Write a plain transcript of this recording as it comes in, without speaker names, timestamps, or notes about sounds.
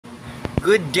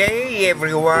Good day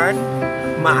everyone!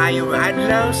 Maayong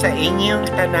adlaw sa inyong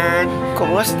tanan.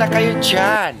 Kumusta kayo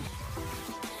dyan?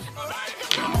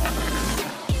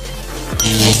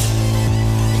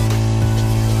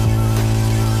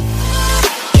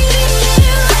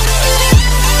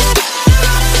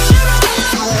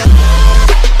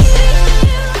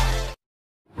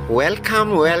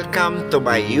 Welcome to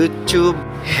my YouTube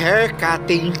hair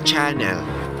cutting channel,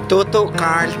 TOTO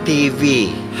Carl TV.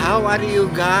 How are you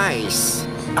guys?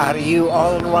 Are you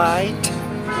all right?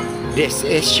 This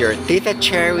is your Tita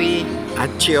Cherry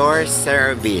at your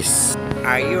service.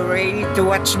 Are you ready to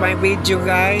watch my video,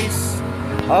 guys?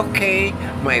 Okay,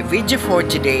 my video for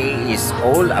today is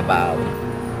all about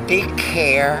thick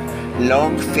hair,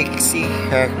 long fixie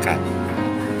haircut.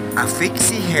 A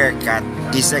fixie haircut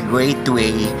is a great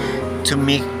way to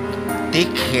make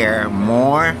thick hair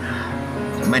more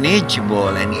manageable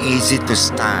and easy to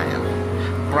style.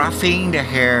 Roughing the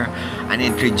hair and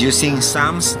introducing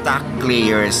some stock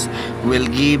layers will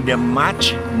give the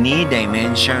much needed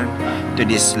dimension to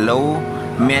this low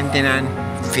maintenance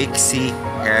fixie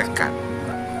haircut.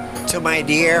 To my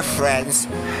dear friends,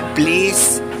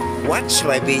 please watch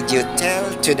my video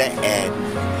till to the end.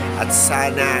 At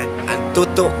sana ang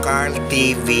TOTO Carl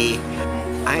TV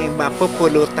ay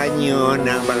mapupulutan nyo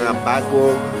ng mga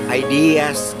bagong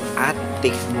ideas at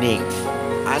technique.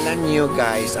 Alam nyo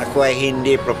guys, ako ay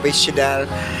hindi professional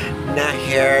na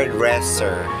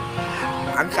hairdresser.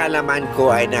 Ang kaalaman ko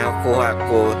ay nakukuha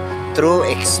ko through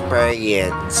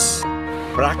experience.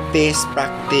 Practice,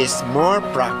 more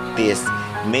practice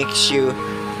makes you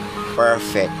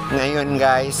perfect. Ngayon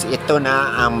guys, ito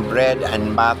na ang bread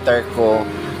and butter ko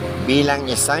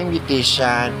bilang isang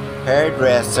beautician,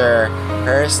 hairdresser,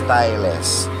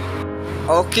 hairstylist.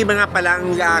 Okay mga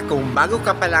palangga, kung bago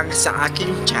ka pa lang sa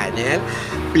aking channel,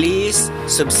 please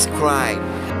subscribe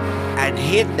and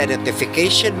hit the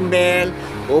notification bell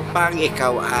upang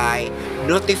ikaw ay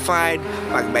notified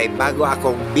pag may bago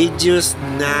akong videos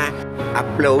na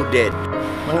uploaded.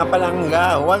 Mga palangga,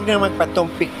 huwag na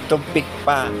magpatumpik-tumpik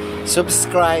pa.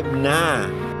 Subscribe na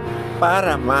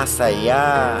para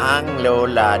masaya ang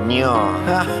lola nyo.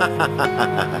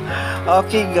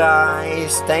 Okay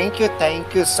guys, thank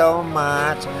you so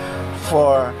much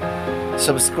for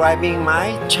subscribing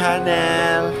my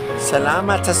channel.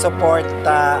 Salamat sa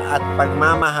suporta at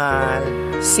pagmamahal.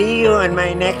 See you in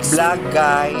my next vlog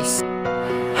guys.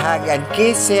 Hug and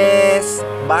kisses.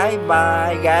 Bye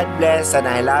bye. God bless and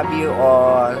I love you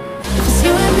all. It's you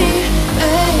and me,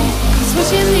 it's what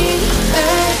you need,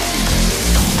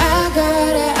 I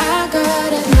got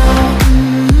it now.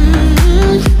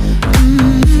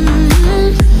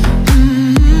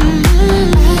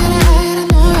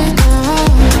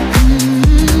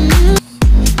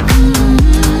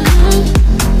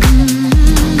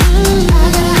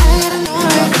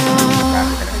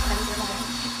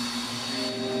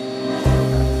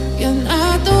 You're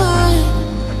not the one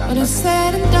when it's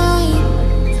said and done.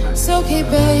 It's okay,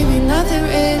 baby, nothing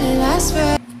really lasts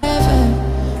forever.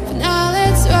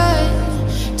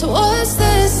 Towards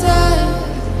the sun,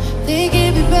 think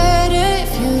it'd be better if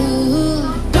you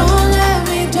don't let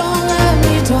me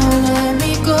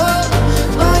go.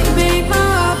 While you make my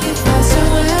heart beat faster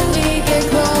when we get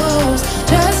close.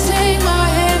 Just take my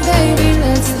hand, baby,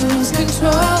 let's lose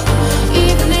control.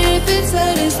 Even if it's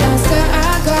a disaster,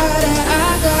 I got it,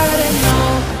 no.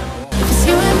 If it's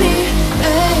you and me,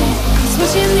 it's what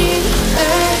you need,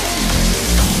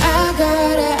 I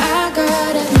got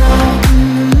it, no.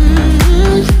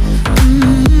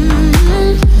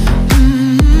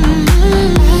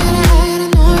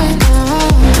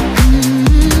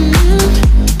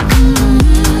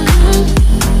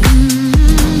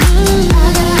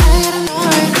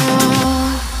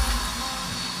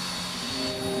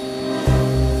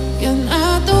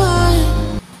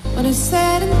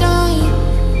 Said and done.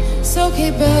 It's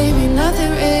okay, baby, nothing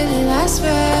really lasts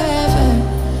forever.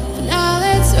 For now,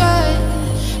 let's run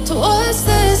towards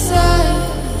the sun.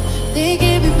 Think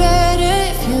it'd be better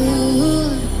if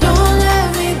you don't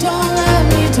let me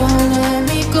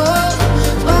go.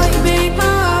 While you make my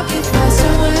heart beat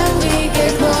faster when we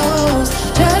get close.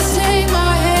 Just take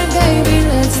my hand, baby,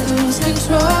 let's lose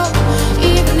control.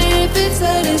 Even if it's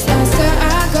a disaster,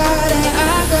 I got it,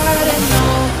 no.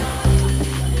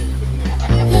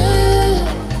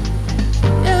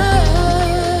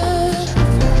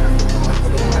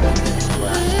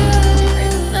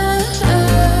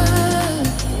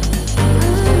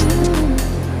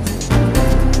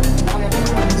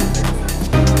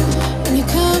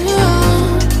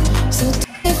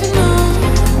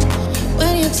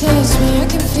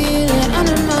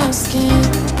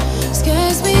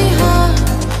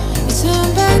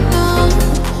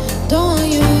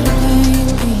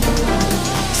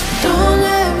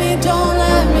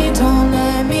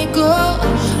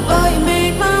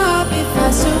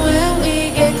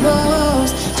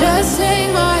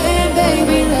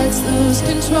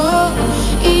 lose control.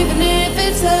 Even if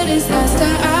it's a disaster,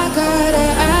 I gotta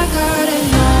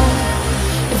know.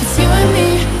 If it's you and me,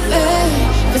 babe,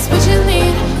 if it's what you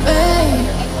need, babe,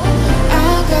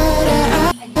 I gotta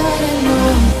know.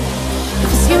 If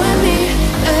it's you and me,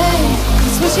 babe, if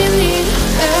it's what you need,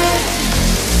 babe,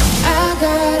 I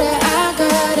gotta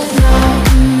know.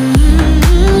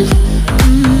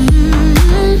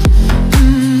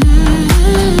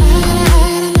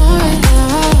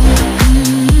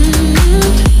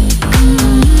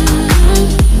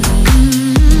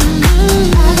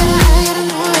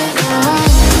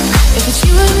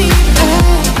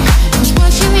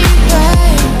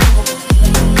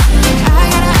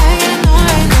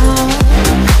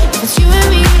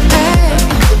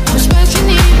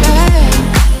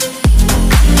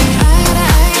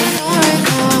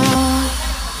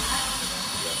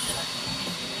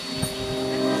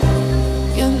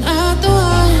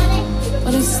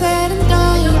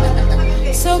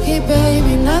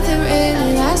 Baby, nothing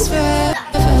really lasts forever.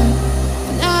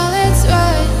 Now let's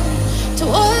ride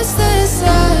towards the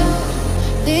sun.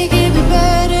 Think it'd be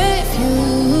better if you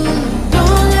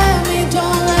don't let me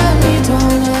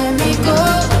go.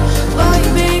 Boy,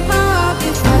 you make my heart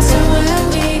beat faster when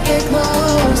we get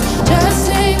close. Just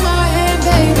take my hand,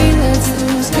 baby, let's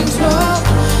lose control.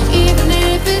 Even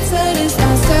if it's a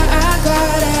disaster, I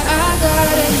gotta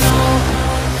know.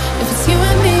 If it's you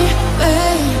and me,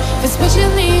 babe, if it's what you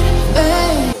need,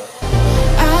 babe,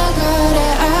 I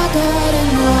gotta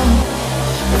know.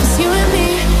 If it's you and me,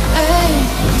 babe,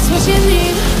 if it's what you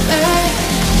need, babe,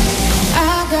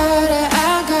 I gotta know.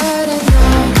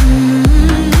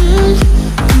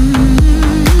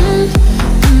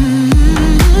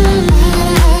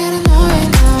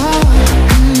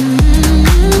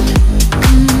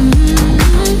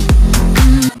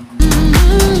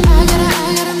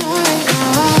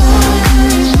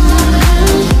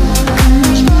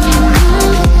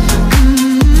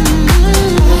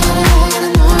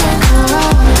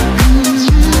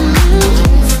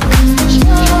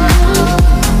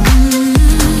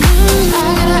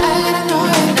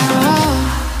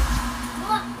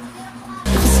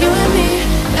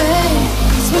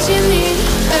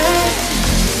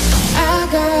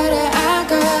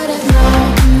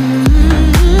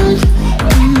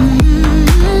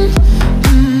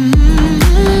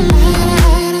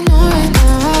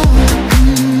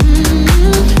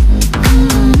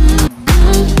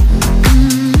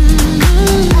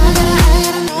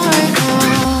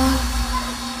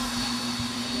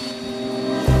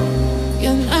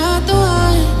 You're not the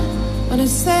one when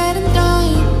it's said and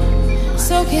done.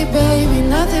 It's okay, baby,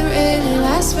 nothing really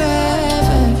lasts forever.